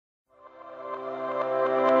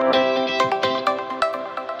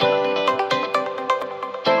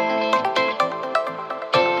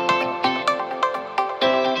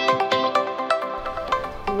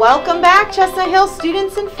Welcome back, Chestnut Hill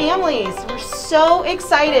students and families. We're so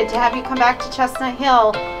excited to have you come back to Chestnut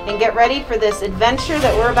Hill and get ready for this adventure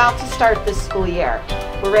that we're about to start this school year.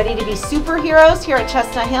 We're ready to be superheroes here at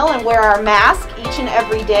Chestnut Hill and wear our mask each and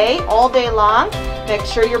every day, all day long. Make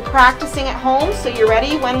sure you're practicing at home so you're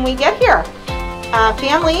ready when we get here.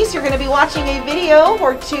 Families, you're going to be watching a video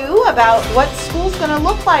or two about what school's going to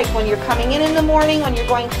look like when you're coming in the morning, when you're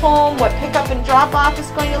going home, what pickup and drop off is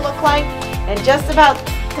going to look like, and just about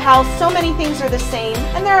how so many things are the same,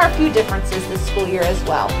 and there are a few differences this school year as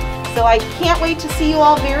well. So I can't wait to see you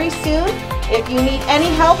all very soon. If you need any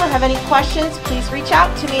help or have any questions, please reach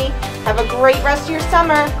out to me. Have a great rest of your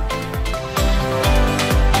summer.